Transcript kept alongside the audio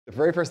The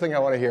very first thing I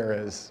want to hear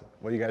is,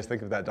 what do you guys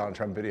think of that Donald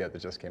Trump video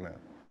that just came out?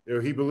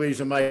 He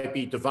believes it might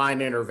be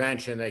divine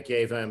intervention that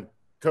gave him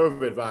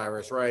COVID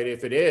virus, right?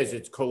 If it is,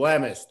 it's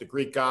Kolemis, the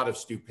Greek god of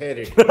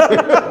stupidity. He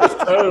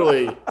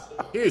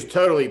was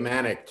totally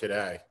manic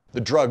today.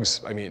 The drugs,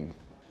 I mean.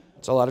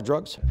 It's a lot of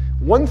drugs.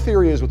 One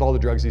theory is with all the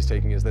drugs he's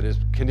taking is that his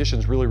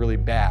condition's really, really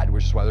bad,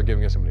 which is why they're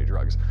giving us so many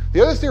drugs.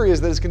 The other theory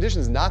is that his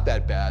condition's not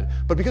that bad,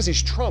 but because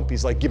he's Trump,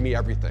 he's like, give me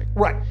everything.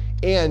 Right.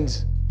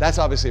 And that's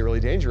obviously really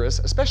dangerous,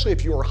 especially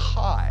if you're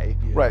high.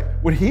 Right.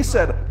 When he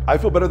said, I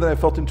feel better than I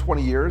felt in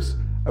 20 years,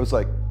 I was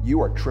like,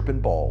 you are tripping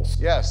balls.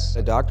 Yes.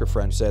 A doctor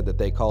friend said that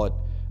they call it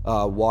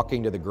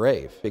walking to the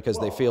grave because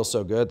they feel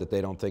so good that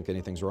they don't think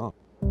anything's wrong.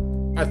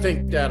 I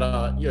think that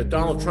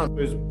Donald Trump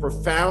is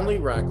profoundly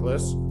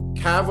reckless,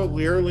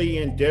 cavalierly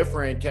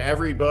indifferent to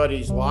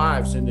everybody's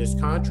lives in this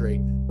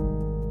country.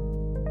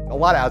 A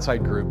lot of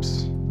outside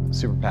groups,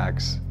 super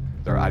PACs,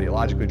 they're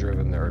ideologically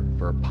driven,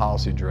 they're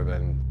policy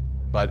driven,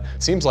 but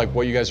it seems like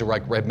what you guys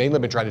have mainly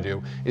been trying to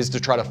do is to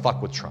try to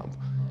fuck with Trump.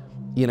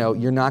 You know,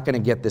 you're not going to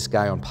get this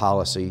guy on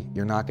policy.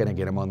 You're not going to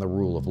get him on the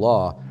rule of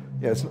law.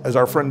 Yes, as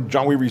our friend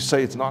John Heilemann used to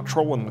say, it's not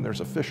trolling when there's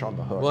a fish on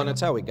the hook. Well, and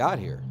that's how we got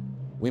here.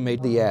 We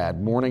made the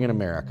ad, Morning in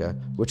America,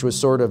 which was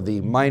sort of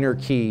the minor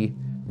key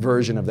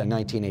version of the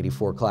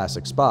 1984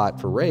 classic spot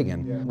for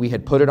Reagan. Yeah. We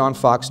had put it on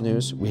Fox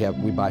News.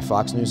 We buy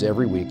Fox News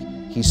every week.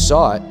 He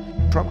saw it.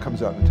 Trump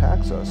comes out and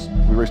attacks us.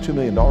 We raised $2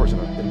 million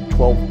in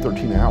 12,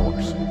 13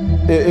 hours.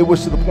 It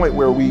was to the point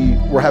where we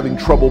were having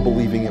trouble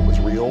believing it was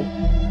real.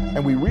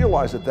 And we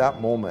realized at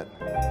that moment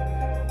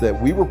that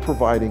we were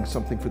providing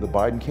something for the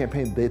Biden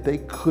campaign that they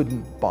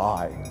couldn't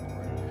buy.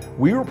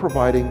 We were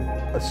providing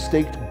a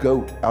staked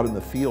goat out in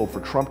the field for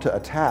Trump to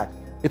attack.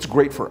 It's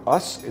great for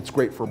us, it's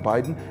great for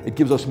Biden. It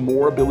gives us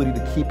more ability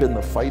to keep in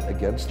the fight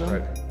against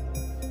them. Right.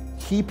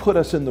 He put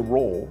us in the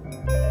role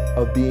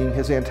of being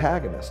his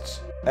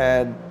antagonists.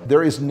 And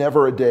there is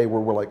never a day where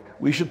we're like,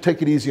 we should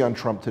take it easy on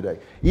Trump today.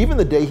 Even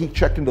the day he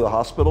checked into the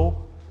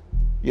hospital,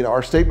 you know,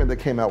 our statement that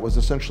came out was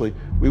essentially,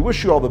 we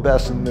wish you all the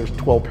best, and there's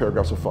 12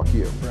 paragraphs of fuck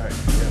you. Right,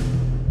 yeah.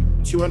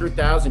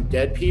 200,000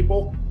 dead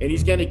people, and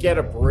he's gonna get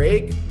a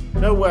break?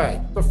 No way,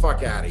 get the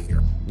fuck out of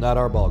here. Not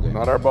our ballgame.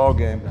 Not our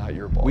ballgame. Not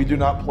your ballgame. We do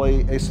not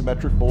play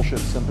asymmetric bullshit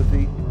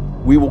sympathy.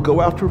 We will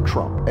go after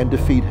Trump and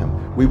defeat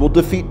him. We will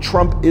defeat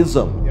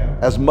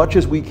Trumpism as much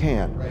as we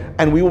can,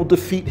 and we will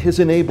defeat his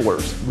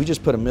enablers. We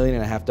just put $1.5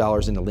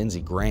 million into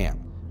Lindsey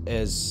Graham.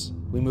 As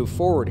we move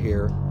forward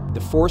here,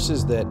 the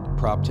forces that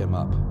propped him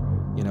up,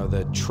 you know,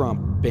 the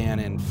Trump,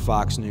 Bannon,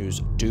 Fox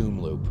News doom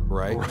loop,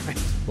 right?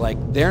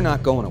 Like, they're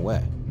not going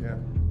away. Yeah.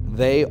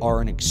 They are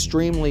an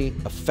extremely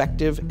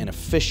effective and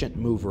efficient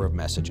mover of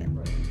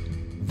messaging.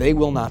 They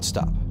will not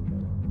stop.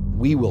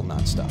 We will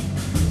not stop.